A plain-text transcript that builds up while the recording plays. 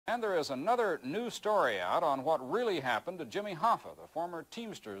And there is another new story out on what really happened to Jimmy Hoffa, the former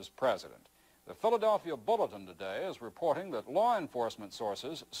Teamsters president. The Philadelphia Bulletin today is reporting that law enforcement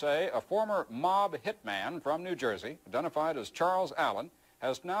sources say a former mob hitman from New Jersey, identified as Charles Allen,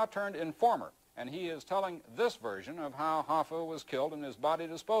 has now turned informer, and he is telling this version of how Hoffa was killed and his body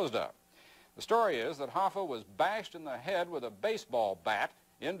disposed of. The story is that Hoffa was bashed in the head with a baseball bat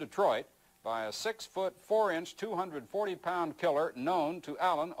in Detroit by a 6-foot, 4-inch, 240-pound killer known to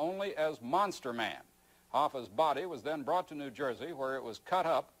Allen only as Monster Man. Hoffa's body was then brought to New Jersey, where it was cut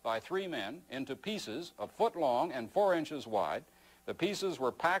up by 3 men into pieces a foot long and 4 inches wide. The pieces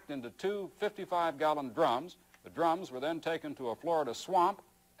were packed into 2 55-gallon drums. The drums were then taken to a Florida swamp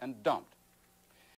and dumped.